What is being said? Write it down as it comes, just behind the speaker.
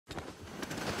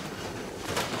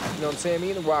know what I'm saying?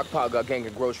 Me and the Rock Pile got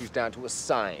ganging groceries down to a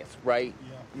science, right?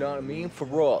 Yeah. You know what I mean? For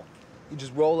real. You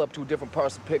just roll up to a different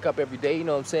parcel pick up every day, you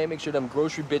know what I'm saying? Make sure them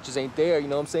grocery bitches ain't there, you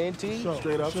know what I'm saying, T? Sure.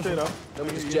 Straight up, straight up. Then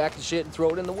we just jack the shit and throw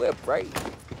it in the whip, right?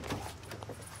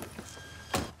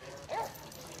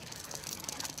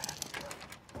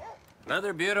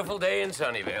 Another beautiful day in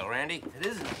Sunnyvale, Randy. It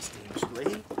is a nice day, Mr.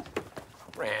 Leahy.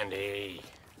 Randy.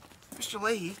 Mr.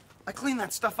 Leahy, I cleaned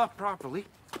that stuff up properly.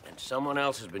 And someone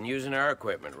else has been using our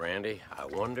equipment, Randy. I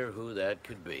wonder who that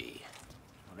could be.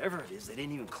 Whatever it is, they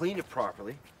didn't even clean it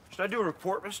properly. Should I do a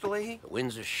report, Mr. Leahy? The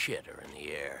winds of shit are in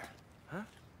the air. Huh?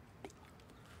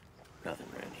 Nothing,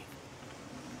 Randy.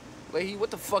 Leahy,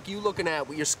 what the fuck you looking at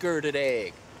with your skirted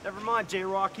egg? Never mind,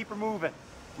 J-Rock. Keep her moving.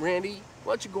 Randy,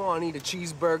 why don't you go on and eat a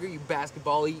cheeseburger, you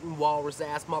basketball-eating,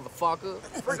 walrus-ass motherfucker?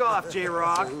 Frig off,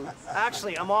 J-Rock.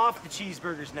 Actually, I'm off the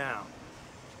cheeseburgers now.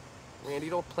 Randy,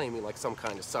 don't play me like some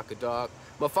kind of sucker, dog.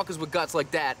 Motherfuckers with guts like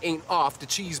that ain't off the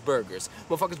cheeseburgers.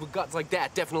 Motherfuckers with guts like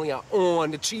that definitely are on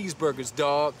the cheeseburgers,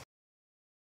 dog.